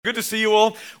Good to see you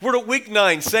all. We're at week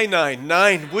 9. Say 9.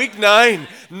 9. Week 9.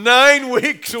 9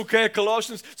 weeks, okay,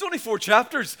 Colossians. It's only 4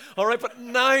 chapters, all right, but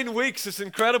 9 weeks. It's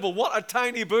incredible. What a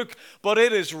tiny book, but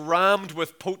it is rammed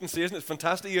with potency, isn't it?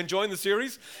 Fantastic. You enjoying the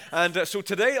series? And so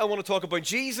today I want to talk about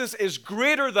Jesus is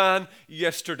greater than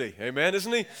yesterday. Amen,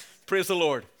 isn't he? Praise the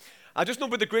Lord. I just know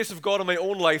by the grace of God in my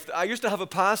own life, I used to have a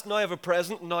past, now I have a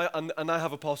present, and I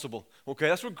have a possible. Okay,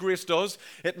 that's what grace does.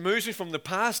 It moves me from the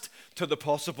past to the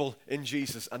possible in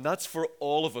Jesus, and that's for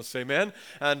all of us, amen?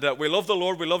 And we love the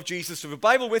Lord, we love Jesus. So if you have a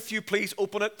Bible with you, please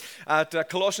open it at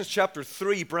Colossians chapter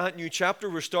 3, brand new chapter.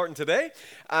 We're starting today,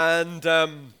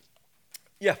 and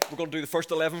yeah, we're going to do the first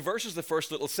 11 verses, the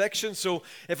first little section. So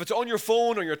if it's on your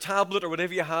phone or your tablet or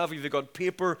whatever you have, if you've got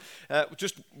paper,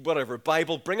 just whatever,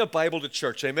 Bible, bring a Bible to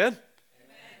church, amen? Amen.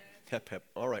 Hip, hip,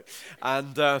 all right.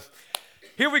 And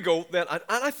here we go then. And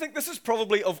I think this is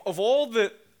probably, of all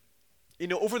the,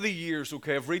 over the years,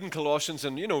 okay, of reading Colossians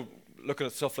and, looking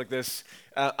at stuff like this,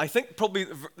 I think probably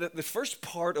the first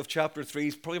part of chapter 3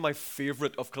 is probably my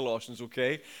favorite of Colossians,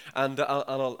 okay? And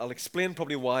I'll explain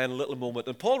probably why in a little moment.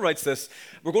 And Paul writes this,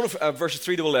 we're going to verses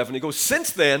 3 to 11. He goes,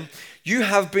 "Since then, you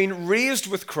have been raised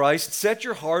with Christ. Set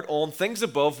your heart on things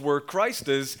above where Christ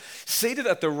is, seated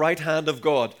at the right hand of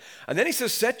God." And then he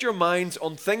says, "Set your minds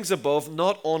on things above,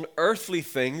 not on earthly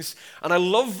things." And I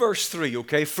love verse 3,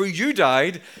 okay? "For you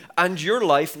died, and your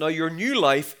life, now your new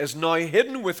life, is now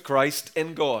hidden with Christ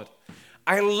in God."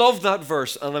 I love that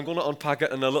verse, and I'm going to unpack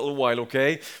it in a little while,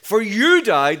 okay? For you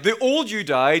died, the old you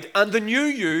died, and the new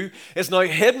you is now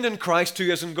hidden in Christ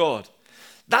who is in God.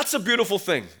 That's a beautiful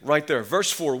thing right there.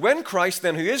 Verse 4, "When Christ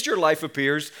then, who is your life,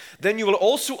 appears, then you will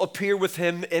also appear with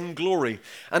him in glory."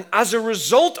 And as a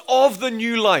result of the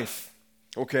new life,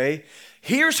 okay,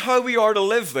 here's how we are to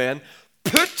live then.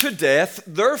 "Put to death,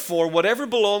 therefore, whatever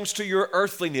belongs to your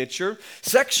earthly nature,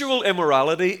 sexual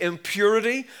immorality,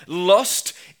 impurity,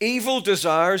 lust, evil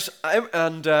desires,"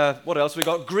 and what else we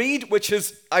got? "Greed, which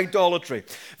is idolatry."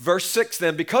 Verse 6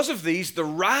 then, "Because of these, the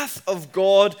wrath of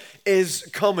God is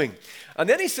coming." And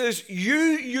then he says, "You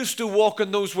used to walk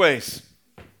in those ways."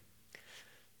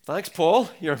 Thanks, Paul.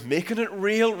 You're making it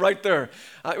real right there.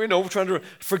 We're trying to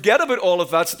forget about all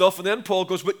of that stuff. And then Paul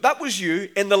goes, "But that was you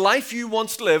in the life you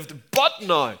once lived, but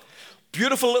now,"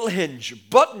 beautiful little hinge,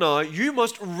 "but now you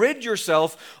must rid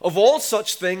yourself of all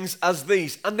such things as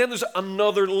these." And then there's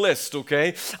another list,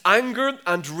 okay? "Anger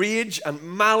and rage and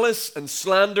malice and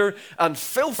slander and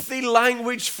filthy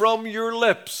language from your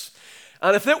lips."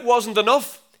 And if it wasn't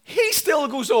enough, he still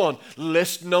goes on.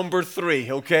 List number 3,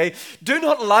 okay? "Do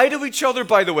not lie to each other,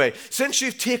 by the way, since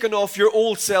you've taken off your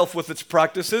old self with its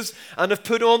practices and have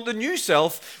put on the new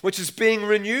self, which is being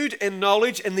renewed in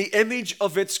knowledge in the image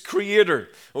of its creator."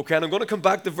 Okay, and I'm going to come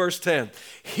back to verse 10.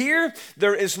 "Here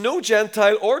there is no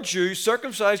Gentile or Jew,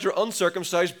 circumcised or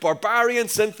uncircumcised, barbarian,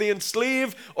 Scythian,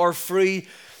 slave or free,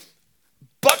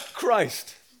 but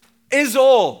Christ is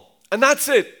all." And that's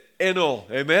it. In all,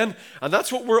 amen? And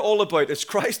that's what we're all about. It's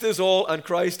Christ is all and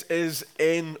Christ is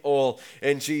in all.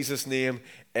 In Jesus' name,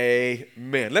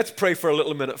 amen. Let's pray for a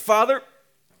little minute. Father,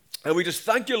 and we just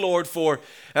thank you, Lord, for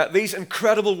these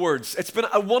incredible words. It's been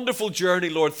a wonderful journey,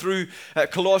 Lord, through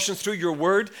Colossians, through your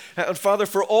word. And Father,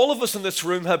 for all of us in this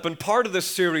room have been part of this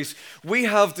series, we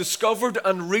have discovered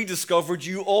and rediscovered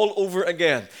you all over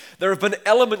again. There have been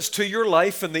elements to your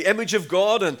life and the image of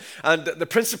God and the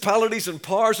principalities and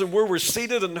powers and where we're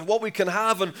seated and what we can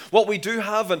have and what we do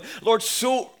have. And Lord,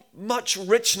 so much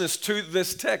richness to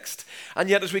this text. And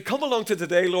yet as we come along to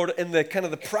today, Lord, in the kind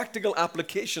of the practical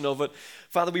application of it,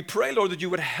 Father, we pray, Lord, that you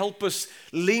would help us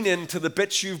lean into the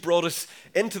bits you've brought us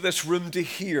into this room to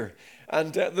hear.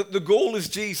 And the goal is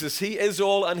Jesus. He is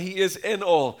all and he is in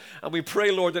all. And we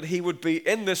pray, Lord, that he would be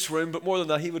in this room, but more than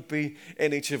that, he would be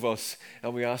in each of us.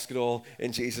 And we ask it all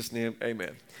in Jesus' name.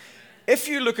 Amen. If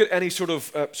you look at any sort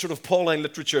of Pauline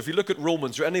literature, if you look at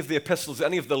Romans or any of the epistles,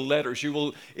 any of the letters, you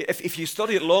will, if you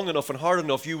study it long enough and hard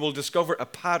enough, you will discover a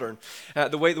pattern.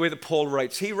 The way that Paul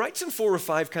writes, he writes in 4 or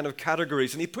 5 kind of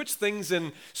categories, and he puts things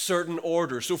in certain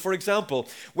order. So, for example,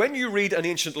 when you read an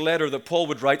ancient letter that Paul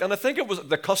would write, and I think it was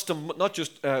the custom, not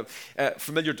just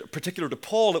particular to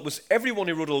Paul, it was everyone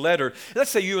who wrote a letter. Let's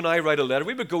say you and I write a letter,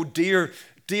 we would go, "Dear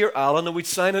Alan," and we'd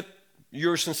sign it,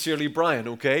 "Yours sincerely, Brian,"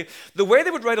 okay? The way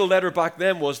they would write a letter back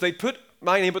then was they'd put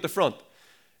my name at the front.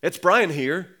 It's Brian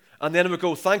here, and then it would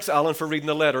go, thanks, Alan, for reading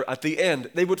the letter at the end.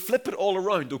 They would flip it all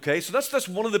around, okay? So that's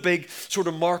one of the big sort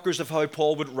of markers of how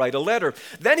Paul would write a letter.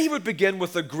 Then he would begin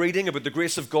with a greeting about the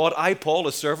grace of God. I, Paul,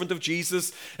 a servant of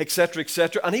Jesus, etc.,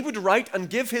 etc. And he would write and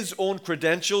give his own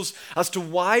credentials as to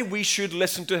why we should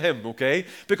listen to him, okay?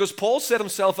 Because Paul set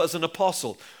himself as an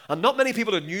apostle. And not many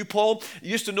people that knew Paul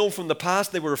used to know from the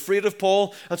past. They were afraid of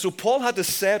Paul. And so Paul had to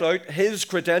set out his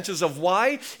credentials of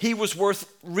why he was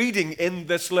worth reading in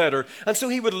this letter. And so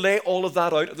he would lay all of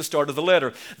that out at the start of the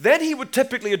letter. Then he would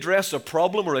typically address a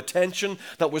problem or a tension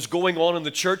that was going on in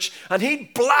the church. And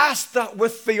he'd blast that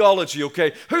with theology,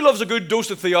 okay? Who loves a good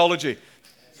dose of theology?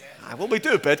 Well, we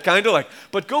do a bit, kind of like,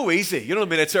 but go easy. You know what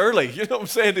I mean? It's early. You know what I'm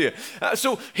saying to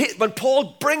you? When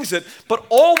Paul brings it, but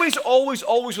always, always,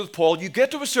 always with Paul, you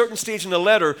get to a certain stage in the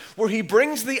letter where he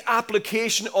brings the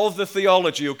application of the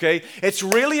theology, okay? It's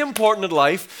really important in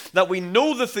life that we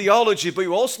know the theology, but we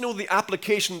also know the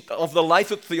application of the life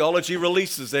that theology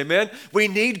releases, amen? We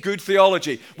need good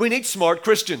theology. We need smart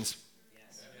Christians.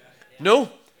 No?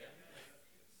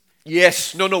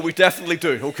 Yes, no, we definitely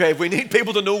do, okay? We need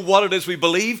people to know what it is we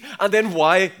believe and then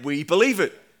why we believe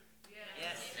it.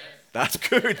 Yes. That's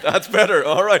good, that's better,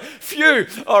 all right. Phew,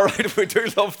 all right, we do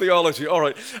love theology, all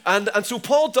right. And so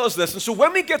Paul does this, and so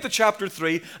when we get to chapter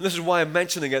 3, and this is why I'm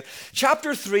mentioning it,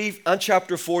 chapter 3 and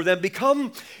chapter 4 then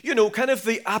become, kind of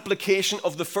the application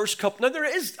of the first couple. Now, there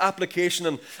is application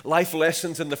and life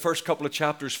lessons in the first couple of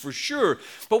chapters for sure,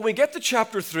 but when we get to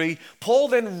chapter 3, Paul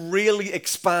then really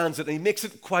expands it, and he makes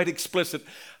it quite explicit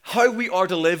how we are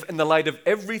to live in the light of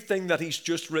everything that he's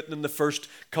just written in the first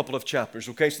couple of chapters,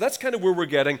 okay? So that's kind of where we're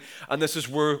getting, and this is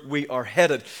where we are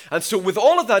headed. And so with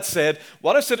all of that said,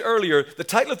 what I said earlier, the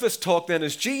title of this talk then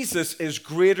is Jesus is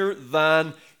Greater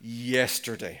Than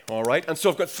Yesterday, all right? And so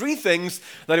I've got 3 things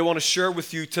that I want to share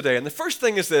with you today. And the first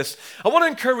thing is this. I want to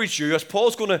encourage you, as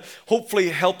Paul's going to hopefully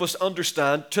help us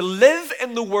understand, to live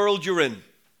in the world you're in,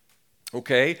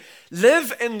 okay?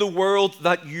 Live in the world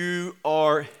that you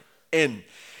are in.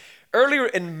 Earlier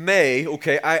in May,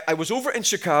 okay, I was over in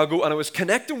Chicago and I was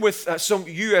connecting with some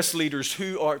U.S. leaders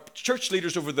who are church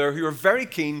leaders over there who are very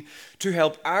keen to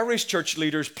help Irish church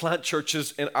leaders plant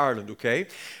churches in Ireland, okay?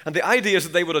 And the idea is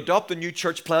that they would adopt a new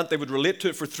church plant, they would relate to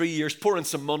it for 3 years, pour in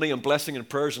some money and blessing and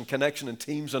prayers and connection and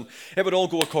teams, and it would all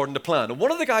go according to plan. And one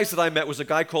of the guys that I met was a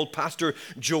guy called Pastor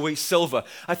Joey Silva.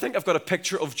 I think I've got a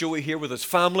picture of Joey here with his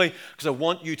family because I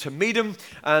want you to meet him.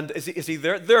 And is he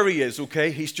there? There he is,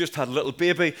 okay? He's just had a little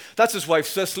baby. That's his wife,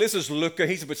 Cicely. This is Luca.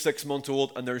 He's about 6 months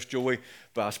old. And there's Joey,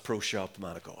 Bass Pro Shop,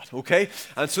 man of God, okay?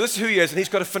 And so this is who he is. And he's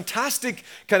got a fantastic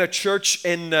kind of church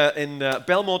in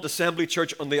Belmont Assembly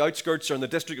Church on the outskirts or in the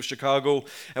district of Chicago,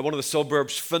 one of the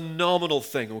suburbs. Phenomenal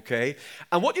thing, okay?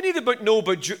 And what you need to know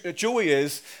about Joey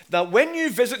is that when you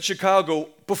visit Chicago,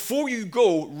 before you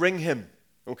go, ring him.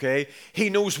 Okay, he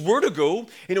knows where to go,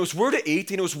 he knows where to eat,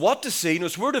 he knows what to see, he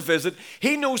knows where to visit.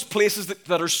 He knows places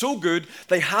that are so good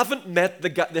they haven't made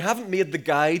the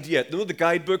guide yet. The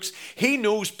guidebooks. He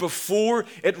knows before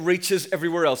it reaches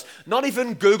everywhere else. Not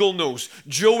even Google knows.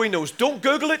 Joey knows. Don't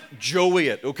Google it, Joey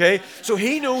it. Okay, so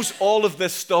he knows all of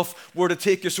this stuff where to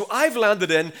take you. So I've landed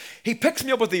in. He picks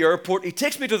me up at the airport. He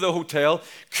takes me to the hotel.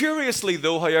 Curiously,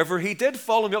 though, however, he did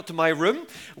follow me up to my room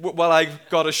while I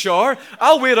got a shower.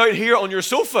 I'll wait out here on your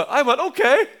sofa. I went,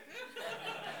 okay.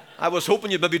 I was hoping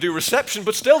you'd maybe do reception,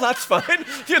 but still, that's fine.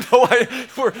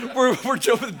 We're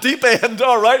jumping deep end,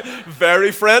 all right.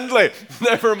 Very friendly.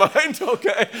 Never mind.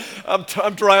 Okay,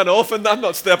 I'm drying off, and I'm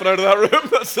not stepping out of that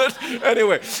room. That's it.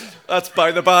 Anyway, that's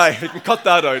by the by. You can cut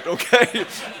that out, okay?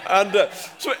 And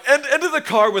so into the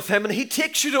car with him, and he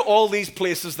takes you to all these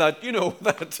places that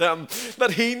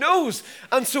that he knows.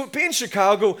 And so, being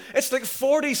Chicago, it's like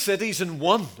 40 cities in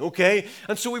one, okay?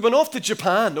 And so we went off to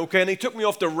Japan, okay? And he took me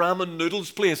off to ramen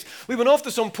noodles place. We went off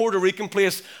to some Puerto Rican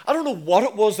place. I don't know what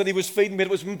it was that he was feeding me. It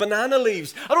was banana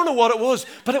leaves. I don't know what it was,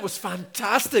 but it was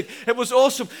fantastic. It was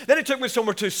awesome. Then he took me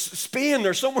somewhere to Spain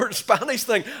or somewhere Spanish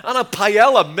thing, and a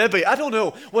paella maybe. I don't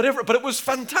know, whatever. But it was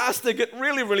fantastic. It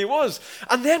really, really was.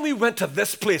 And then we went to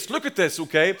this place. Look at this,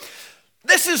 okay?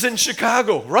 This is in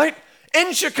Chicago, right?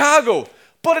 In Chicago,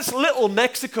 but it's Little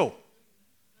Mexico.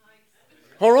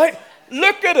 All right?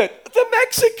 Look at it. The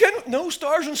Mexican, no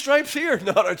stars and stripes here.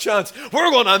 Not a chance. We're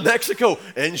going to Mexico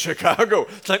in Chicago.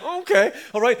 It's like, okay,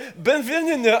 all right.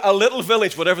 Bienvenue a little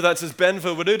village, whatever that says,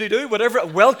 Benville, whatever.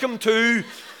 Welcome to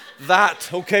that,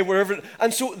 okay, wherever.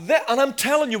 And so, and I'm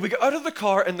telling you, we got out of the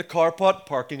car in the car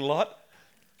parking lot.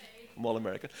 I'm all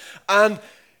American. And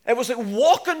it was like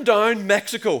walking down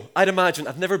Mexico. I'd imagine.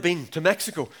 I've never been to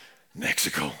Mexico.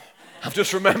 Mexico. I've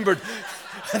just remembered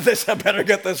this. I better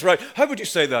get this right. How would you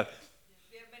say that?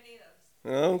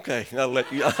 Okay, I'll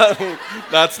let you.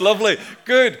 That's lovely.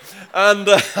 Good. And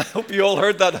I hope you all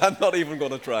heard that. I'm not even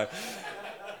going to try.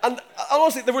 And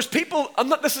honestly, there was people,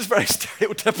 this is very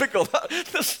stereotypical,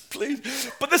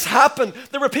 please, but this happened.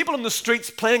 There were people in the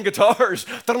streets playing guitars,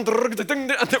 and there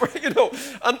were,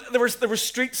 and there were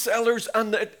street sellers,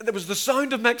 and there was the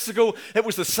sound of Mexico, it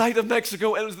was the sight of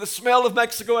Mexico, it was the smell of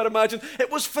Mexico, I'd imagine.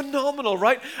 It was phenomenal,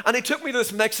 right? And he took me to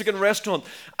this Mexican restaurant,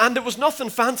 and it was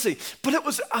nothing fancy, but it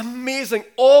was amazing.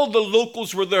 All the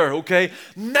locals were there, okay?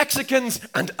 Mexicans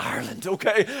and Ireland,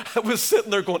 okay? I was sitting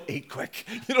there going, eat quick.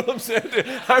 You know what I'm saying?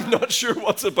 I'm not sure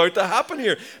what's about to happen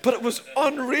here, but it was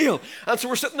unreal. And so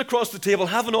we're sitting across the table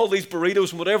having all these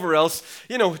burritos and whatever else.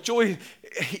 Joey,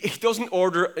 he doesn't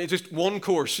order just one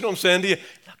course. You know what I'm saying to you?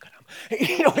 Look at him.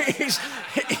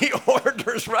 He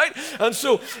orders, right? And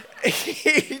so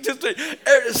he just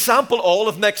sample all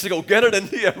of Mexico, get it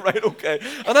into you, right? Okay.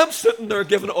 And I'm sitting there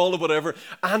giving it all of whatever,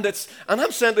 and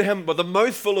I'm saying to him with a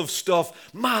mouthful of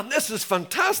stuff, man, this is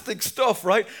fantastic stuff,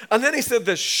 right? And then he said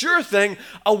this, sure thing,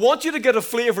 I want you to get a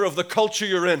flavor of the culture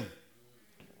you're in.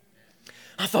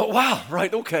 I thought, wow,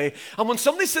 right, okay. And when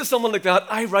somebody says something like that,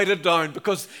 I write it down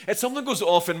because it's something that goes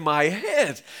off in my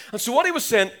head. And so what he was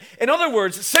saying, in other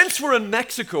words, since we're in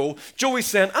Mexico, Joey's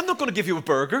saying, I'm not going to give you a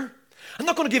burger. I'm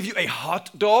not going to give you a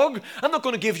hot dog. I'm not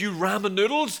going to give you ramen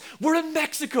noodles. We're in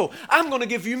Mexico. I'm going to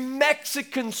give you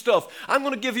Mexican stuff. I'm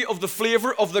going to give you of the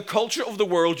flavor of the culture of the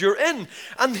world you're in.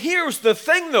 And here's the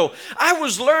thing, though. I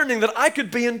was learning that I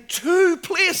could be in two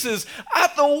places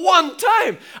at the one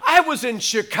time. I was in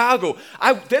Chicago.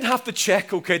 I did have to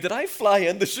check, okay, did I fly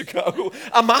into Chicago?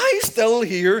 Am I still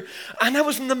here? And I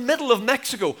was in the middle of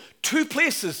Mexico, two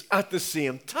places at the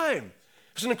same time.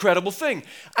 It's an incredible thing.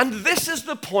 And this is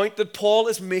the point that Paul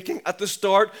is making at the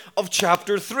start of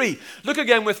chapter 3. Look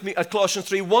again with me at Colossians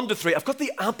 3, 1-3. I've got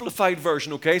the Amplified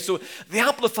version, okay? So the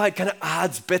Amplified kind of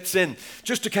adds bits in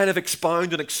just to kind of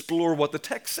expound and explore what the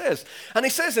text says. And he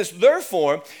says this,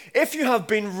 therefore, if you have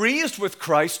been raised with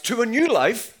Christ to a new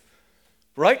life,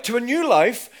 right? To a new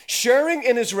life, sharing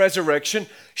in his resurrection,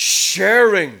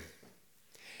 sharing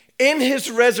in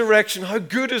his resurrection. How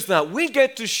good is that? We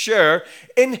get to share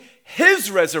in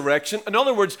his resurrection. In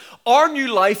other words, our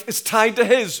new life is tied to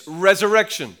his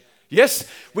resurrection. Yes,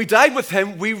 we died with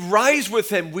him, we rise with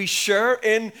him, we share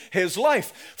in his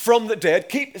life from the dead.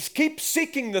 Keep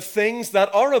seeking the things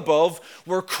that are above,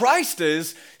 where Christ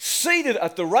is, seated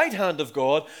at the right hand of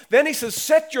God. Then he says,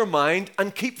 set your mind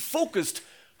and keep focused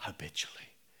habitually.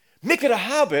 Make it a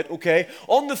habit, okay,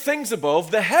 on the things above,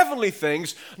 the heavenly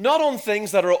things, not on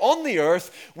things that are on the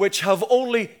earth, which have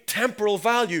only temporal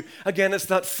value. Again, it's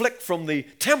that flick from the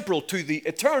temporal to the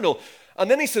eternal.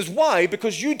 And then he says, why?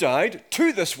 Because you died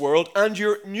to this world and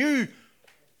your new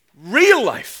real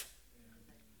life.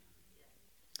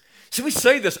 See, we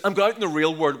say this, I'm going out in the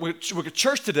real world. We're at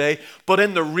church today, but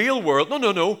in the real world.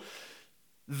 No.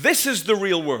 This is the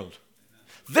real world.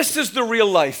 This is the real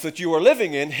life that you are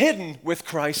living in, hidden with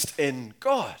Christ in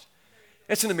God.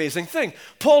 It's an amazing thing.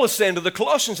 Paul is saying to the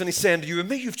Colossians, and he's saying to you and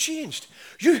me, you've changed.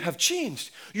 You have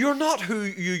changed. You're not who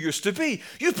you used to be.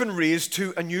 You've been raised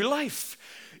to a new life.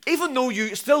 Even though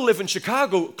you still live in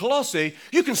Chicago, Colossae,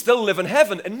 you can still live in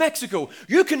heaven, in Mexico.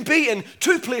 You can be in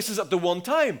two places at the one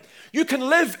time. You can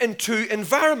live in two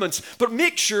environments, but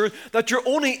make sure that you're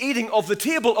only eating of the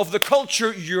table of the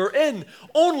culture you're in.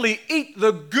 Only eat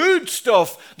the good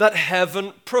stuff that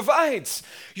heaven provides.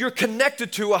 You're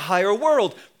connected to a higher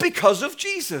world because of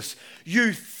Jesus.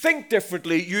 You think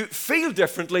differently, you feel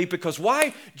differently, because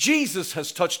why? Jesus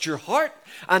has touched your heart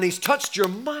and he's touched your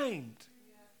mind.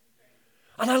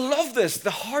 And I love this, the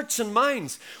hearts and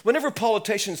minds. Whenever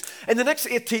politicians, in the next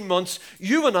 18 months,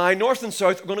 you and I, North and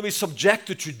South, are going to be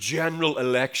subjected to general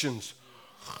elections.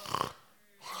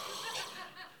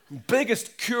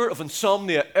 Biggest cure of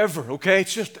insomnia ever, okay?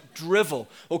 It's just drivel,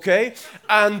 okay?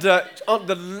 And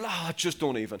just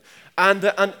don't even.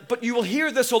 But you will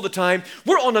hear this all the time.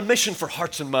 We're on a mission for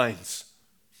hearts and minds.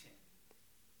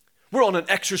 We're on an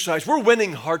exercise. We're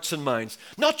winning hearts and minds.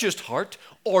 Not just heart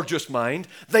or just mind.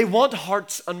 They want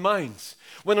hearts and minds.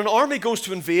 When an army goes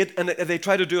to invade and they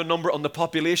try to do a number on the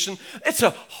population, it's a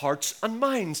hearts and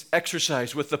minds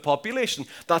exercise with the population.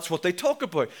 That's what they talk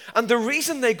about. And the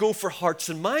reason they go for hearts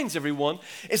and minds, everyone,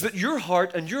 is that your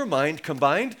heart and your mind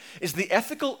combined is the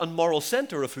ethical and moral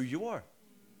center of who you are.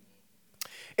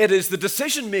 It is the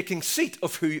decision-making seat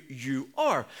of who you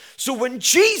are. So when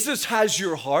Jesus has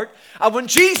your heart and when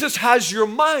Jesus has your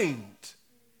mind,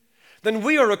 then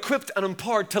we are equipped and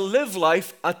empowered to live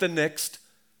life at the next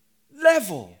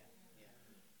level.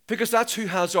 Because that's who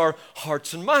has our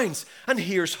hearts and minds. And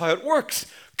here's how it works.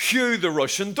 Cue the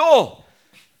Russian doll.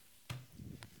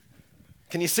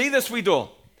 Can you see this wee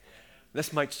doll?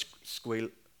 This might squeal.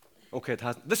 Okay, it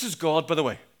hasn't. This is God, by the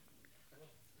way.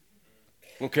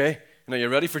 Okay, now you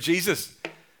ready for Jesus?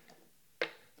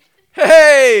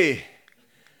 Hey!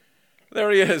 There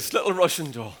he is, little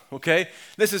Russian doll. Okay,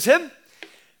 this is him,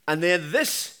 and then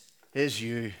this is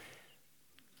you.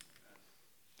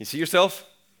 You see yourself?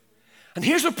 And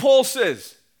here's what Paul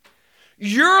says.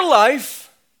 Your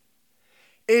life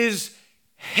is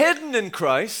hidden in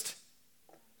Christ,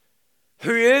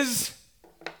 who is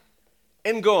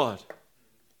in God.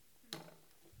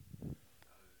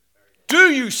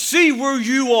 Do you see where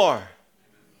you are?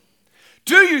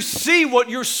 Do you see what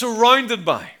you're surrounded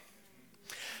by?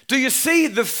 Do you see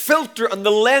the filter and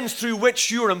the lens through which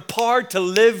you're empowered to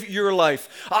live your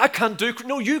life? I can't do it.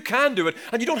 No, you can do it.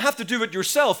 And you don't have to do it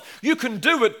yourself. You can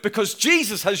do it because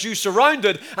Jesus has you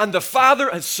surrounded and the Father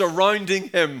is surrounding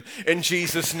him in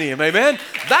Jesus' name. Amen?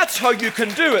 That's how you can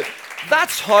do it.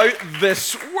 That's how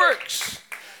this works.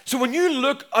 So when you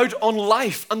look out on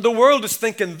life and the world is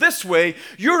thinking this way,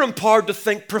 you're empowered to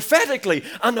think prophetically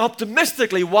and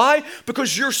optimistically. Why?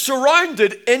 Because you're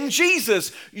surrounded in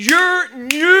Jesus. Your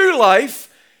new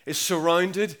life is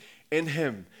surrounded in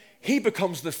him. He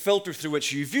becomes the filter through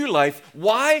which you view life.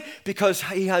 Why? Because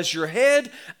he has your head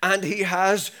and he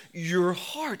has your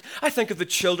heart. I think of the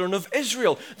children of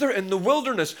Israel. They're in the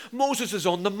wilderness. Moses is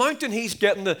on the mountain. He's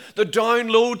getting the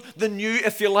download, the new,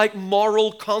 if you like,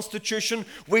 moral constitution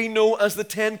we know as the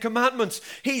 10 Commandments.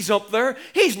 He's up there.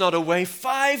 He's not away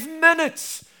 5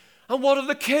 minutes. And what are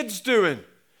the kids doing?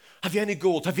 Have you any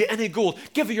gold? Have you any gold?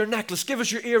 Give us your necklace. Give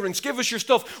us your earrings. Give us your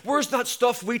stuff. Where's that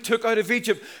stuff we took out of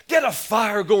Egypt? Get a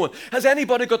fire going. Has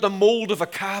anybody got the mold of a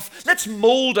calf? Let's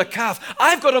mold a calf.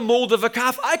 I've got a mold of a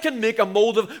calf. I can make a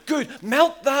mold of... Good.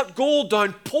 Melt that gold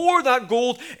down. Pour that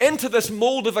gold into this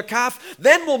mold of a calf.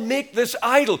 Then we'll make this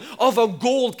idol of a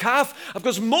gold calf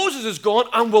because Moses is gone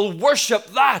and we'll worship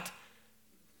that.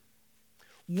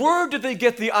 Where did they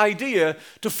get the idea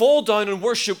to fall down and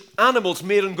worship animals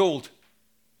made in gold?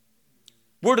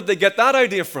 Where did they get that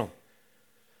idea from?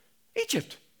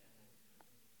 Egypt.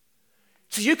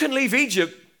 So you can leave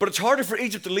Egypt, but it's harder for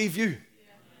Egypt to leave you.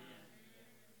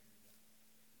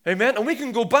 Amen? And we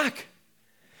can go back.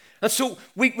 And so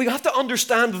we have to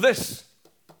understand this.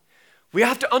 We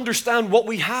have to understand what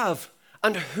we have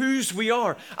and whose we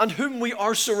are and whom we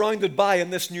are surrounded by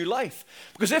in this new life.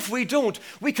 Because if we don't,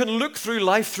 we can look through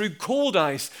life through cold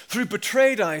eyes, through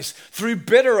betrayed eyes, through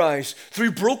bitter eyes,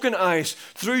 through broken eyes,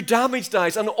 through damaged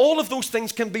eyes, and all of those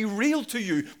things can be real to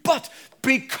you. But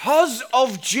because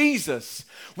of Jesus,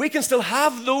 we can still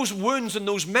have those wounds and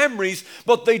those memories,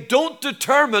 but they don't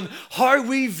determine how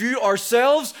we view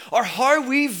ourselves or how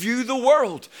we view the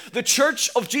world. The Church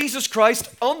of Jesus Christ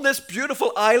on this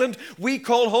beautiful island we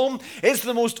call home is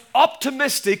the most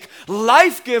optimistic,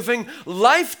 life-giving,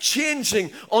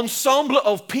 life-changing ensemble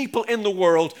of people in the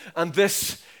world, and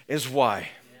this is why.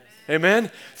 Amen?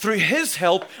 Through his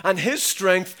help and his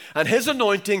strength and his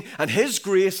anointing and his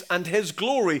grace and his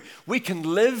glory, we can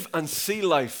live and see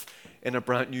life in a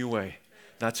brand new way.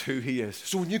 That's who he is.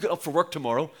 So when you get up for work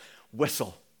tomorrow,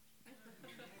 whistle.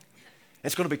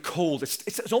 It's going to be cold.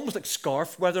 It's almost like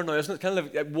scarf weather now, isn't it? Kind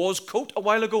of, it was coat a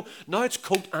while ago. Now it's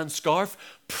coat and scarf.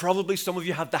 Probably some of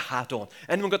you have the hat on.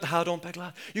 Anyone got the hat on, big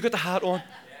lad? You got the hat on?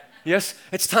 Yes?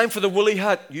 It's time for the woolly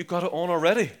hat. You got it on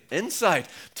already. Inside.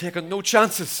 Taking no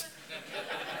chances.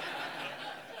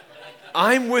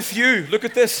 I'm with you. Look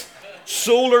at this.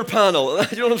 Solar panel.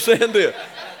 You know what I'm saying to you?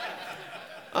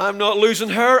 I'm not losing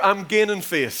hair, I'm gaining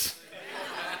face.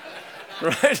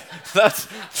 Right?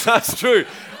 That's true.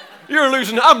 You're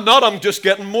losing, I'm just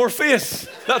getting more face.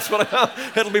 That's what I am.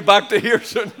 It'll be back to here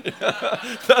soon.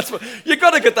 That's what, you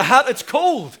got to get the hat, it's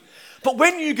cold. But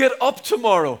when you get up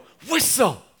tomorrow,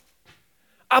 whistle.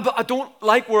 But I don't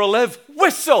like where I live.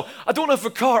 Whistle. I don't have a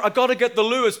car. I got to get the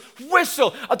Lewis.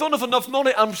 Whistle. I don't have enough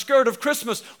money. I'm scared of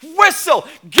Christmas. Whistle.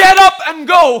 Get up and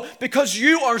go because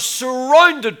you are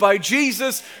surrounded by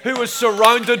Jesus who is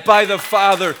surrounded by the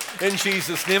Father in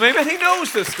Jesus' name. Amen. He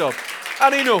knows this stuff.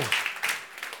 And he knows.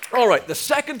 All right. The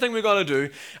second thing we've got to do,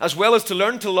 as well as to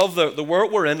learn to love the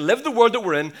world we're in, live the world that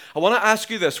we're in, I want to ask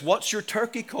you this. What's your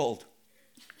turkey called?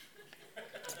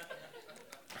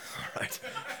 All right.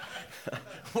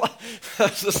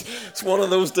 It's one of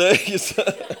those days.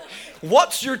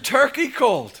 What's your turkey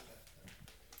called?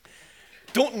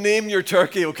 Don't name your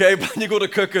turkey, okay? But when you go to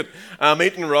cook it, I'm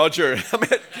eating Roger. I mean,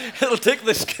 it'll take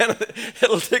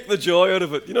the joy out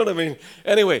of it. You know what I mean?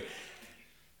 Anyway,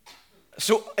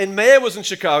 so in May I was in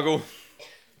Chicago.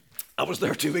 I was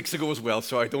there 2 weeks ago as well,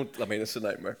 so it's a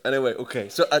nightmare. Anyway, okay.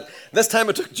 So this time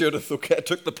I took Judith, okay? I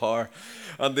took the power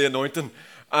and the anointing.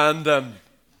 And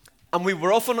And we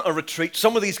were off on a retreat.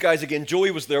 Some of these guys, again,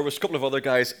 Joey was there, was a couple of other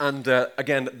guys, and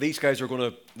again, these guys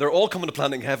they're all coming to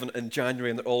Planting Heaven in January,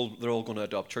 and they're all going to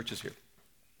adopt churches here.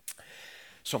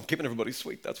 So I'm keeping everybody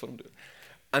sweet, that's what I'm doing.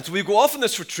 And so we go off on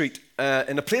this retreat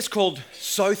in a place called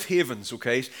South Havens,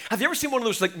 okay? Have you ever seen one of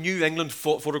those like New England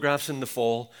photographs in the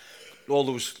fall? All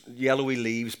those yellowy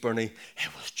leaves burning.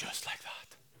 It was just like that.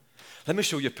 Let me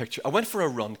show you a picture. I went for a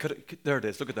run. There it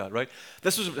is. Look at that, right?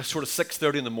 This was sort of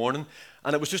 6:30 in the morning,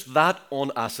 and it was just that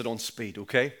on acid, on speed,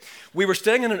 okay? We were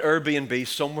staying in an Airbnb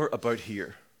somewhere about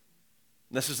here.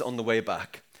 This is on the way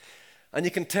back. And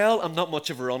you can tell I'm not much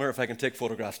of a runner if I can take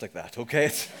photographs like that, okay?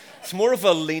 It's more of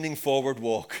a leaning forward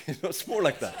walk. It's more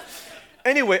like that.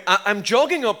 Anyway, I'm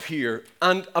jogging up here,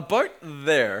 and about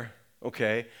there,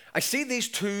 okay, I see these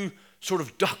two sort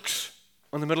of ducks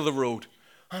on the middle of the road.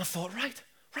 And I thought, right,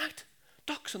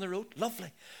 ducks on the road,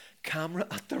 lovely. Camera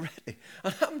at the ready.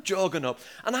 And I'm jogging up,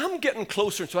 and I'm getting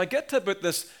closer. So I get to about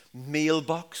this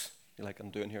mailbox, like I'm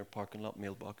doing here, parking lot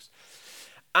mailbox.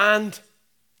 And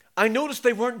I noticed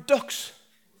they weren't ducks.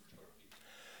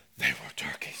 They were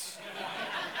turkeys.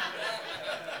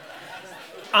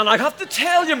 And I have to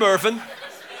tell you, Mervyn,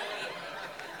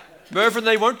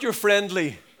 they weren't your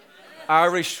friendly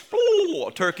Irish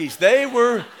turkeys. They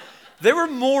were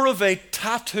more of a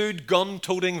tattooed,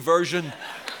 gun-toting version.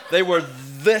 They were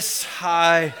this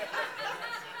high.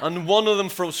 And one of them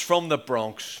was from the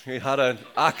Bronx. He had an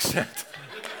accent.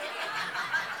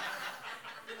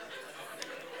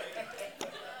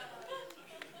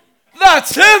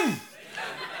 That's him!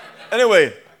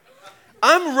 Anyway,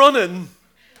 I'm running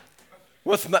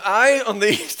with my eye on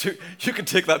these two. You can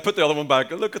take that, put the other one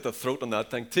back. Look at the throat on that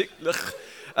thing.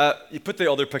 You put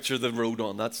the other picture of the road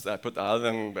on. I put the other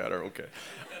thing better, okay.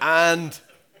 And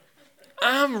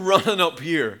I'm running up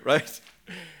here, right?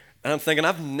 And I'm thinking,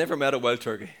 I've never met a wild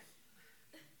turkey.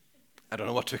 I don't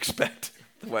know what to expect,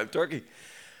 the wild turkey.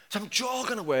 So I'm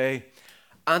jogging away,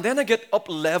 and then I get up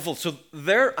level. So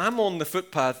there, I'm on the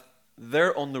footpath,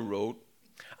 they're on the road.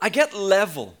 I get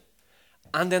level,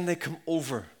 and then they come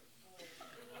over.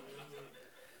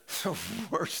 The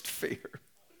worst fear.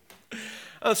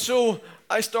 And so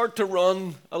I start to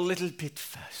run a little bit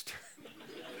faster.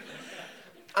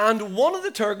 And one of the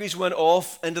turkeys went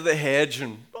off into the hedge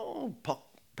and poke,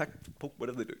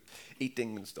 whatever they do,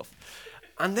 eating and stuff.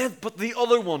 And then, but the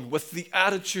other one with the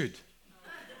attitude,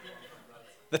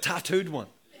 the tattooed one,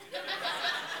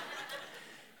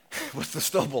 with the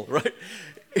stubble, right?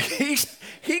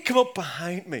 He come up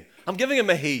behind me. I'm giving him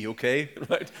a he, okay?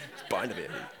 Right? It's bound to be a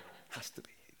he. Has to be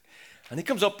a he. And he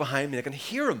comes up behind me. I can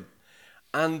hear him.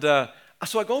 And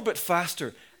so I go a bit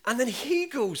faster. And then he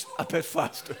goes a bit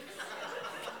faster.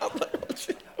 I'm like, oh,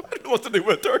 shit. I don't know what to do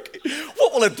with a turkey.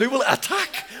 What will it do? Will it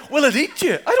attack? Will it eat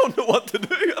you? I don't know what to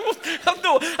do.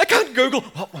 I can't Google,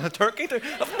 what will a turkey do?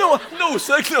 I've no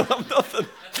signal, I've nothing.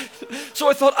 So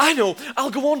I thought, I know, I'll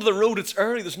go onto the road. It's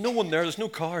early, there's no one there, there's no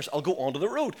cars. I'll go onto the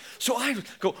road. So I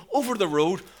go over the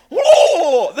road.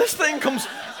 Whoa! This thing comes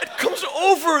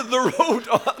over the road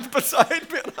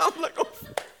beside me. And I'm like, oh.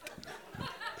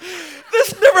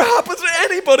 This never happens to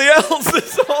anybody else.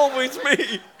 It's always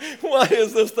me. Why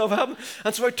is this stuff happening?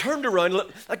 And so I turned around.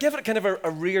 I gave it kind of a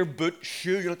rear boot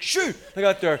shoo. You're like, shoo. I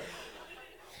got there.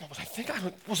 What was I thinking?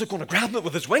 Was it going to grab it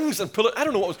with his wings and pull it? I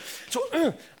don't know what was. So,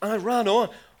 and I ran on.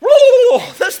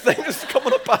 Whoa! This thing is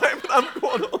coming up behind me. I'm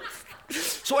going on.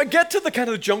 So I get to the kind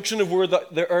of junction of where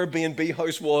the Airbnb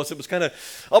house was. It was kind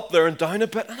of up there and down a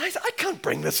bit. And I said, I can't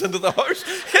bring this into the house.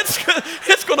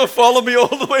 It's going to follow me all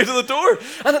the way to the door.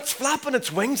 And it's flapping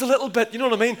its wings a little bit. You know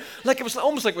what I mean? Like it was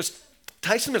almost like it was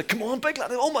Tyson me. Like, come on, big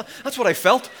lad. That's what I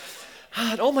felt.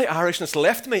 And all my Irishness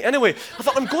left me. Anyway, I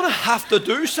thought, I'm going to have to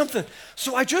do something.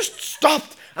 So I just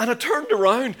stopped and I turned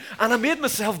around and I made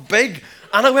myself big.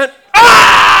 And I went,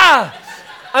 ah!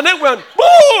 And it went,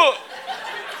 whoa!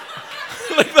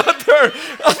 Like that there,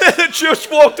 and then it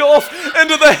just walked off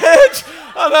into the hedge,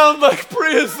 and I'm like,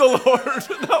 praise the Lord.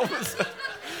 And that was it.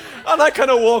 And I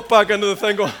kind of walked back into the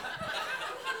thing going,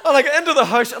 and I get into the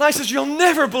house, and I says, you'll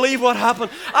never believe what happened.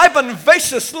 I've been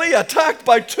viciously attacked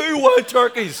by 2 wild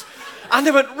turkeys. And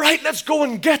they went, right, let's go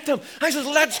and get them. I says,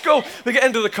 let's go. We get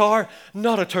into the car,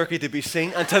 not a turkey to be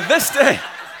seen, and to this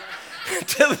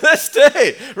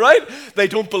day, right, they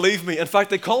don't believe me. In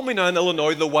fact, they call me now in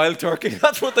Illinois the wild turkey.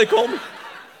 That's what they call me.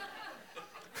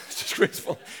 It's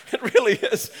disgraceful. It really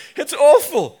is. It's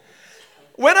awful.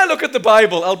 When I look at the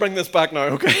Bible, I'll bring this back now,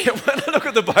 okay? When I look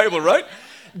at the Bible, right?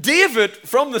 David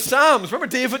from the Psalms, remember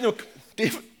David?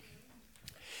 David,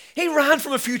 he ran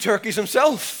from a few turkeys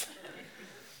himself.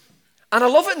 And I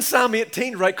love it in Psalm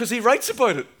 18, right? Because he writes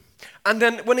about it. And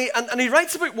then when he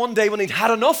writes about one day when he'd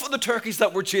had enough of the turkeys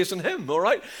that were chasing him, all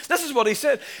right? This is what he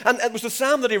said. And it was the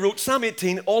psalm that he wrote, Psalm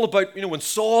 18, all about, when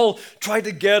Saul tried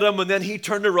to get him and then he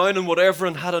turned around and whatever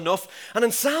and had enough. And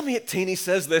in Psalm 18, he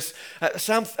says this,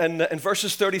 in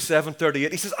verses 37,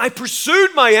 38, he says, I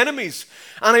pursued my enemies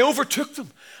and I overtook them.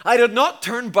 I did not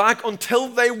turn back until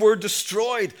they were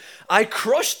destroyed. I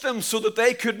crushed them so that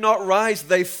they could not rise.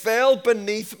 They fell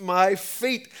beneath my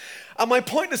feet. And my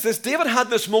point is this, David had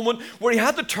this moment where he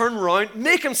had to turn around,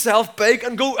 make himself big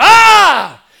and go,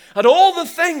 ah! At all the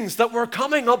things that were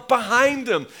coming up behind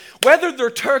him. Whether they're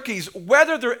turkeys,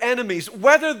 whether they're enemies,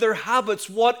 whether they're habits,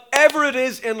 whatever it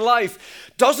is in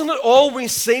life, doesn't it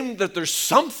always seem that there's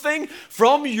something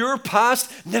from your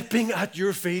past nipping at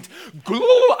your feet,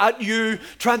 glow at you,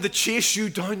 trying to chase you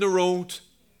down the road?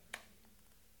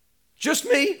 Just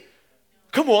me?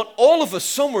 Come on, all of us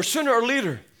somewhere, sooner or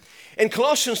later. In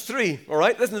Colossians 3, all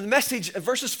right, listen, the message,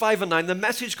 verses 5 and 9, the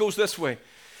message goes this way.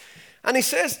 And he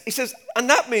says, and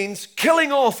that means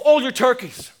killing off all your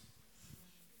turkeys.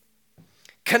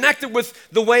 Connected with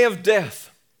the way of death.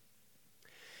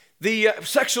 The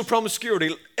sexual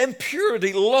promiscuity,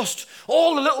 impurity, lust,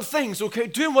 all the little things, okay?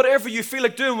 Doing whatever you feel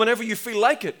like doing whenever you feel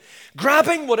like it.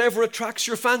 Grabbing whatever attracts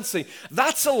your fancy.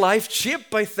 That's a life shaped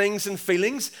by things and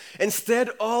feelings instead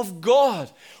of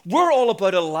God. We're all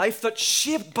about a life that's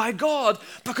shaped by God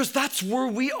because that's where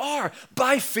we are,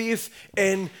 by faith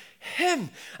in Him.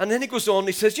 And then he goes on,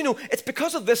 he says, it's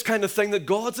because of this kind of thing that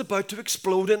God's about to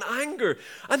explode in anger.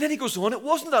 And then he goes on, it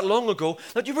wasn't that long ago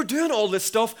that you were doing all this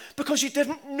stuff because you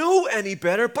didn't know any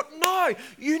better, but now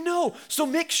you know. So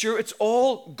make sure it's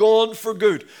all gone for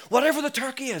good. Whatever the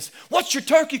turkey is. What's your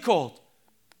turkey called?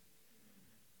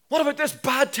 What about this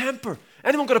bad temper?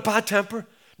 Anyone got a bad temper?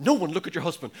 No one look at your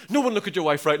husband. No one look at your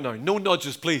wife right now. No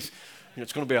nudges, please.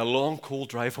 It's going to be a long, cold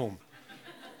drive home.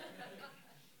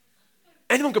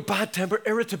 Anyone got bad temper,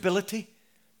 irritability?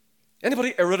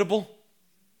 Anybody irritable?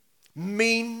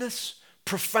 Meanness,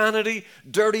 profanity,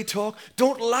 dirty talk.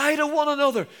 Don't lie to one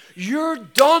another. You're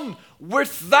done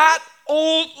with that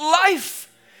old life.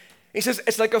 He says,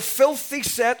 it's like a filthy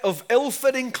set of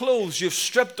ill-fitting clothes you've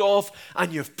stripped off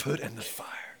and you've put in the fire.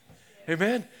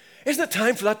 Amen? Isn't it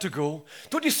time for that to go?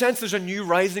 Don't you sense there's a new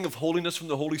rising of holiness from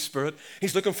the Holy Spirit?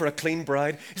 He's looking for a clean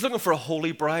bride. He's looking for a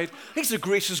holy bride. He's a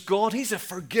gracious God. He's a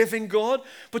forgiving God.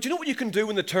 But you know what you can do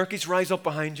when the turkeys rise up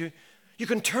behind you? You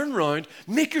can turn around,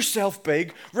 make yourself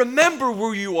big, remember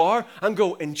where you are, and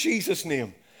go, in Jesus'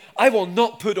 name, I will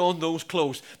not put on those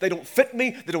clothes. They don't fit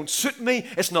me. They don't suit me.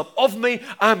 It's not of me.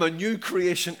 I'm a new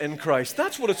creation in Christ.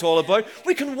 That's what it's all about.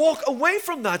 We can walk away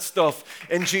from that stuff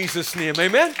in Jesus' name.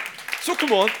 Amen? So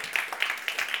come on.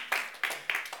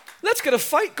 Let's get a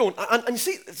fight going. And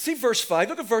see verse 5.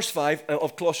 Look at verse 5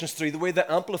 of Colossians 3, the way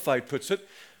the Amplified puts it.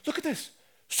 Look at this.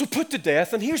 So put to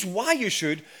death, and here's why you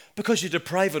should, because you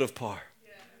deprive it of power.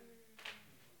 Yeah.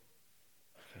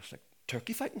 It's like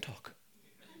turkey fighting talk.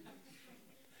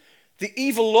 The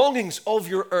evil longings of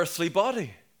your earthly body.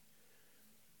 Isn't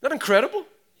that incredible?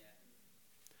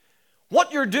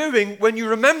 What you're doing when you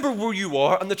remember where you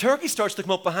are and the turkey starts to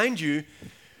come up behind you,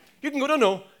 you can go,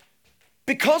 no.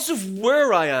 Because of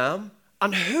where I am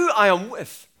and who I am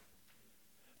with,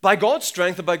 by God's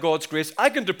strength and by God's grace, I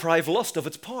can deprive lust of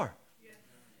its power.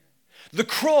 The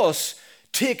cross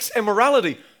takes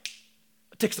immorality.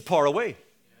 It takes the power away.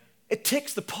 It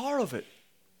takes the power of it.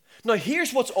 Now,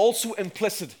 here's what's also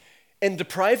implicit in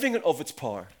depriving it of its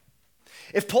power.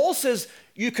 If Paul says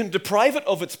you can deprive it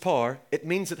of its power, it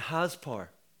means it has power.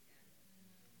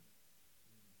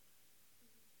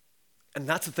 And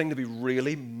that's the thing to be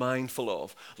really mindful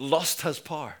of. Lust has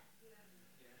power.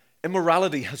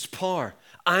 Immorality has power.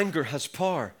 Anger has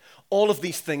power. All of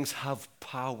these things have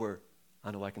power.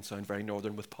 I know I can sound very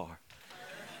northern with power.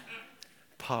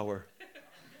 Power.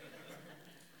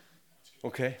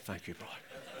 Okay, thank you, brother.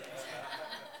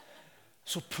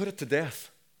 So put it to death.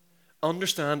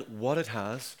 Understand what it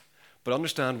has, but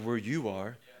understand where you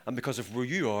are. And because of where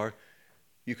you are,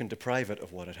 you can deprive it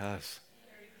of what it has.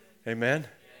 Amen?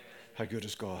 How good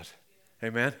is God?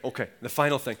 Amen? Okay, the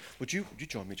final thing. Would you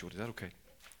join me, Jody? Is that okay?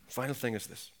 Final thing is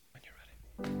this. When you're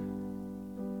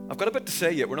ready. I've got a bit to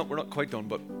say yet. We're not quite done,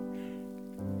 but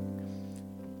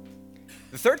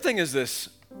the third thing is this.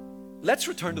 Let's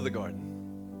return to the garden.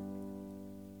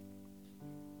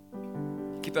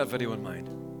 Keep that video in mind.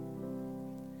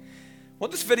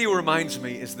 What this video reminds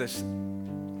me is this,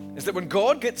 is that when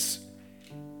God gets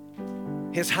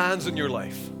His hands in your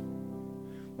life,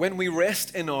 when we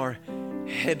rest in our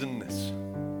hiddenness,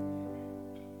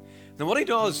 then what He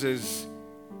does is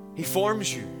He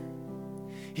forms you.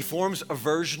 He forms a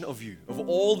version of you, of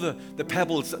all the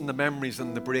pebbles and the memories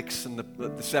and the breaks and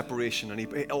the separation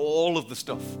and all of the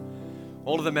stuff,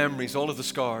 all of the memories, all of the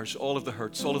scars, all of the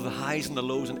hurts, all of the highs and the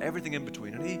lows and everything in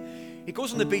between. And he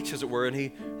goes on the beach, as it were, and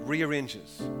he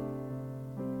rearranges.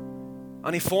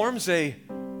 And he forms a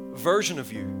version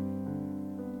of you.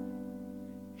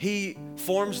 He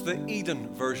forms the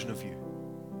Eden version of you.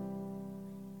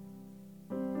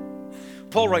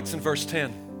 Paul writes in verse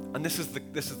 10, and this is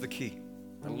the key.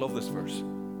 I love this verse.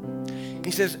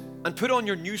 He says, and put on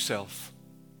your new self,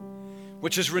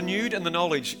 which is renewed in the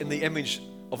knowledge in the image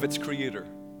of its creator.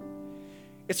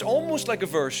 It's almost like a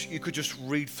verse you could just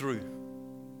read through.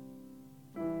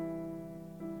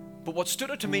 But what stood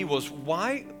out to me was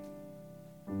why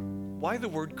the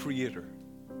word creator?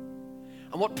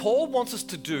 And what Paul wants us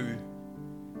to do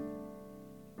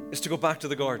is to go back to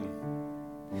the garden.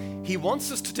 He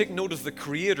wants us to take note of the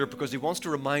creator because he wants to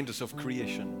remind us of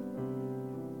creation.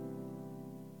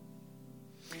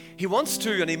 He wants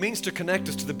to, and he means to connect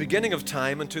us to the beginning of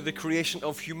time and to the creation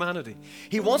of humanity.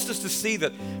 He wants us to see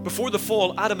that before the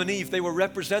fall, Adam and Eve, they were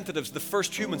representatives, the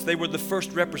first humans. They were the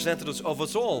first representatives of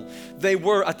us all. They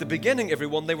were, at the beginning,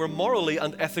 everyone, they were morally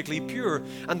and ethically pure.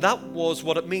 And that was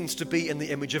what it means to be in the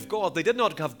image of God. They did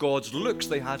not have God's looks,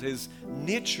 they had his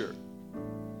nature.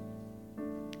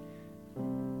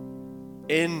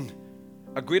 In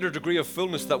a greater degree of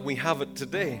fullness that we have it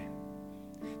today.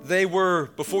 They were,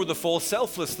 before the fall,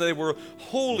 selfless. They were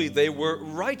holy. They were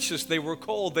righteous. They were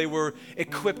called. They were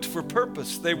equipped for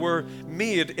purpose. They were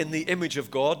made in the image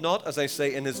of God, not, as I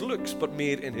say, in his looks, but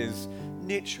made in his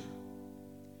nature.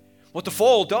 What the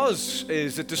fall does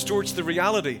is it distorts the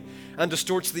reality and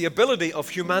distorts the ability of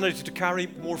humanity to carry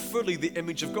more fully the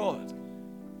image of God.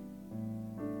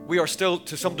 We are still,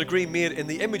 to some degree, made in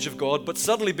the image of God, but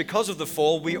suddenly, because of the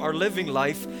fall, we are living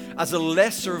life as a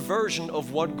lesser version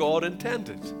of what God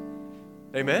intended.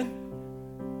 Amen?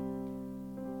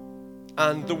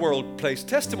 And the world plays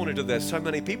testimony to this. How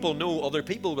many people know other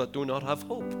people that do not have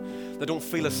hope? They don't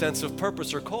feel a sense of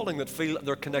purpose or calling, that feel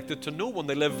they're connected to no one.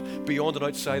 They live beyond and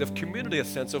outside of community, a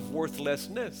sense of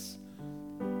worthlessness.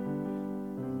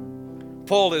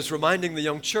 Paul is reminding the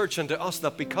young church and to us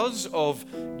that because of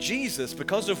Jesus,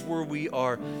 because of where we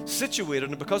are situated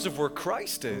and because of where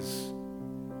Christ is,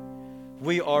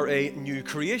 we are a new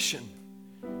creation.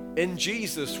 In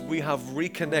Jesus, we have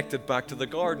reconnected back to the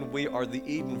garden. We are the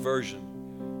Eden version.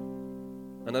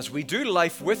 And as we do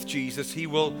life with Jesus, he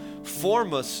will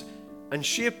form us and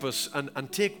shape us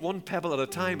and take one pebble at a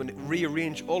time and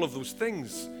rearrange all of those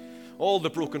things, all the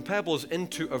broken pebbles,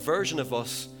 into a version of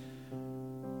us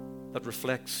that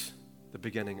reflects the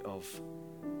beginning of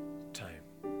time.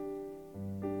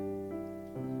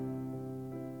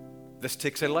 This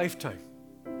takes a lifetime.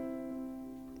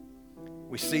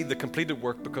 We see the completed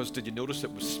work because, did you notice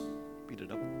it was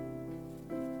speeded up?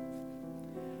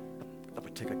 That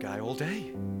would take a guy all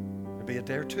day, maybe a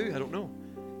day or two, I don't know.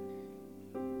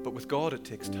 But with God it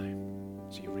takes time,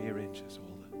 so he rearranges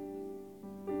all that.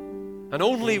 And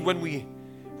only when we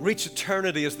reach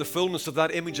eternity as the fullness of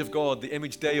that image of God, the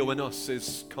image Deo in us,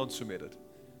 is consummated.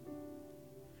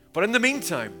 But in the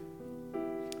meantime,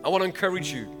 I want to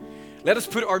encourage you, let us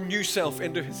put our new self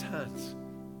into his hands.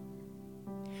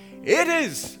 It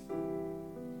is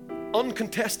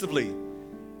uncontestably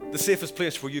the safest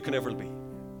place where you can ever be.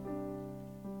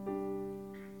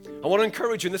 I want to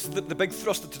encourage you, and this is the big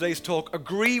thrust of today's talk,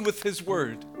 agree with his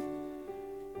word.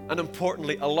 And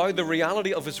importantly, allow the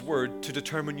reality of his word to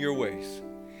determine your ways.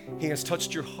 He has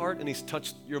touched your heart and he's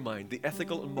touched your mind, the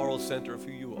ethical and moral center of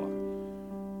who you are.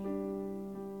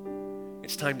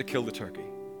 It's time to kill the turkey.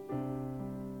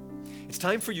 It's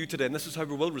time for you today, and this is how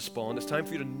we will respond, it's time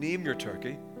for you to name your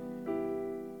turkey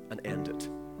and end it.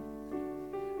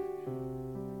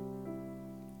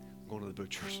 I'm going to the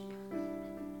butcher's.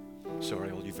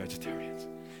 Sorry, all you vegetarians.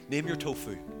 Name your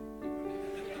tofu.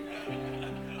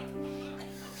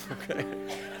 Okay?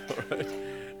 All right?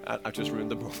 I've just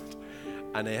ruined the moment.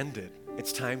 And end it.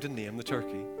 It's time to name the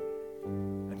turkey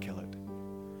and kill it.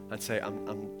 And say, I'm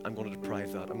going to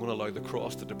deprive that. I'm going to allow the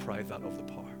cross to deprive that of the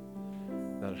power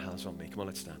that it has on me. Come on,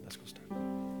 let's stand. Let's go stand.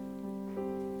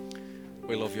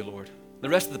 We love you, Lord. The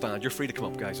rest of the band, you're free to come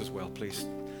up, guys, as well, please.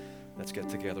 Let's get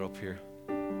together up here.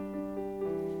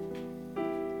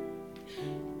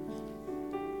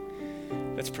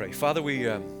 Let's pray. Father,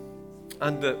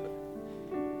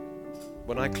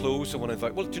 when I close, I want to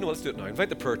invite, well, do you know what, let's do it now. Invite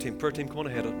the prayer team. Prayer team, come on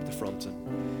ahead up the front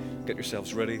and get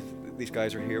yourselves ready. These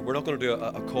guys are here. We're not going to do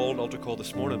a call, an altar call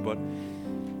this morning, but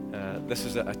this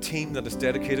is a team that is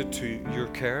dedicated to your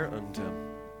care and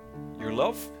your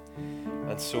love.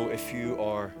 And so if you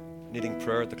are needing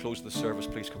prayer at the close of the service,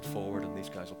 please come forward and these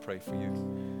guys will pray for you.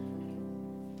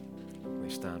 They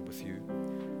stand with you.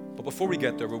 But before we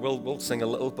get there, we'll sing a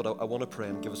little, but I want to pray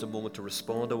and give us a moment to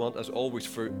respond. I want, as always,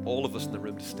 for all of us in the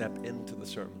room to step into the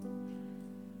sermon.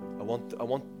 I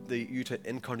want you to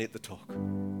incarnate the talk.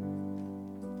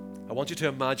 I want you to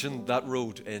imagine that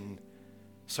road in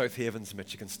South Havens,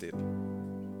 Michigan State.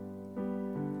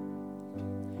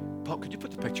 Paul, could you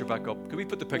put the picture back up? Could we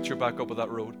put the picture back up of that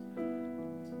road?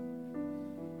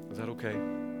 Is that okay?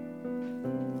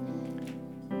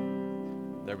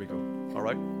 There we go. All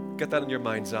right. Get that in your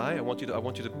mind's eye. I want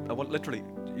literally,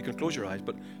 you can close your eyes,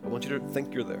 but I want you to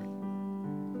think you're there.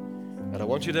 And I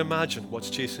want you to imagine what's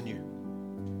chasing you.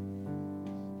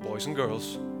 Boys and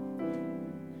girls,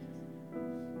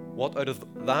 what out of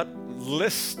that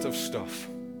list of stuff,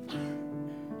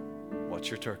 what's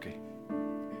your turkey?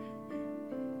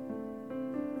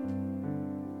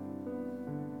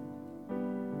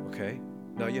 Okay,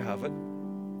 now you have it.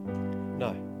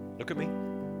 Now, look at me.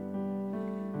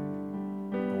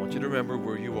 I want you to remember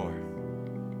where you are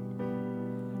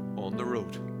on the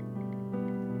road.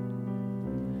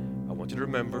 I want you to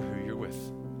remember who you're with.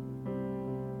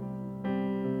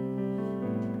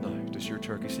 Now, does your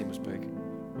turkey seem as big?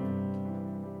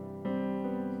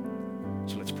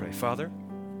 So let's pray. Father,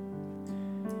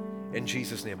 in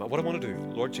Jesus' name, what I want to do,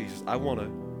 Lord Jesus, I want to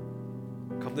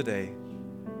come today.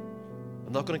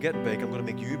 I'm not going to get big. I'm going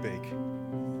to make you big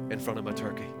in front of my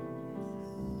turkey.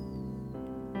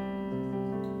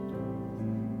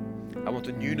 I want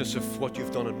the newness of what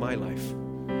you've done in my life.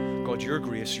 God, your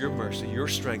grace, your mercy, your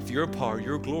strength, your power,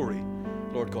 your glory,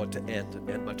 Lord God, to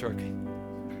end my turkey.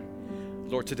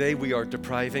 Lord, today we are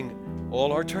depriving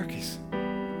all our turkeys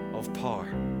of power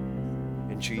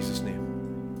in Jesus' name.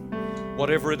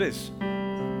 Whatever it is,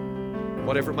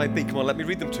 whatever it might be. Come on, let me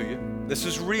read them to you. This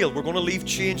is real. We're going to leave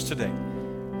change today.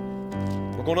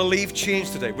 We're going to leave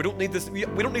change today. We don't need this. We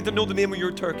don't need to know the name of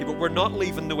your turkey, but we're not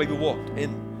leaving the way we walked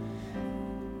in.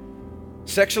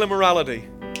 Sexual immorality,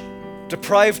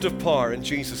 deprived of power in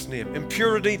Jesus' name.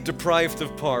 Impurity, deprived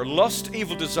of power. Lust,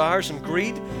 evil desires, and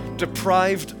greed,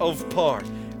 deprived of power.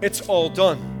 It's all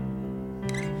done.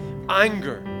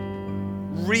 Anger,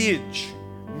 rage,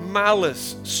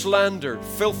 malice, slander,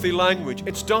 filthy language.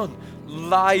 It's done.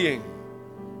 Lying.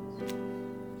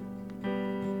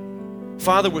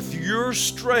 Father, with your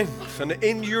strength and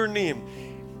in your name,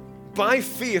 by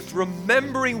faith,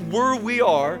 remembering where we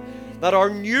are, that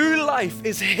our new life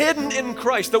is hidden in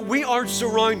Christ, that we are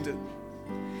surrounded,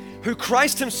 who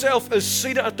Christ himself is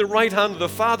seated at the right hand of the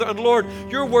Father. And Lord,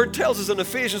 your word tells us in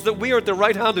Ephesians that we are at the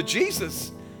right hand of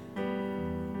Jesus.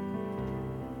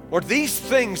 Lord, these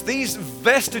things, these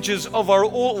vestiges of our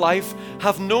old life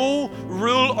have no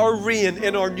rule or reign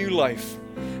in our new life.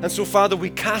 And so, Father, we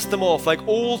cast them off like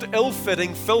old,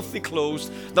 ill-fitting, filthy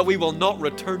clothes that we will not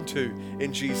return to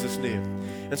in Jesus' name.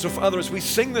 And so, Father, as we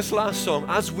sing this last song,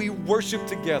 as we worship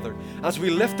together, as we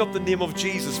lift up the name of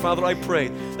Jesus, Father, I pray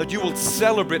that you will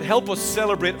celebrate, help us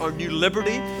celebrate our new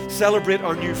liberty, celebrate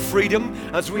our new freedom,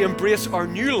 as we embrace our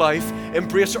new life,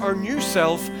 embrace our new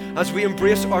self, as we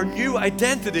embrace our new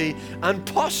identity and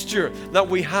posture that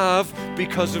we have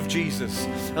because of Jesus.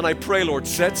 And I pray, Lord,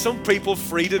 set some people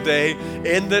free today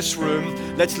in this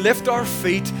room. Let's lift our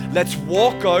feet, let's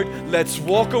walk out, let's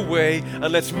walk away,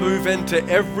 and let's move into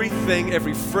everything,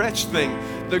 every fresh thing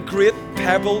the great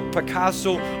pebble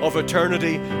Picasso of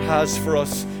eternity has for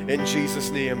us in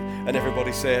Jesus' name. And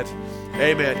everybody said,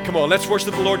 amen. Come on, let's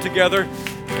worship the Lord together.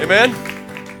 Amen.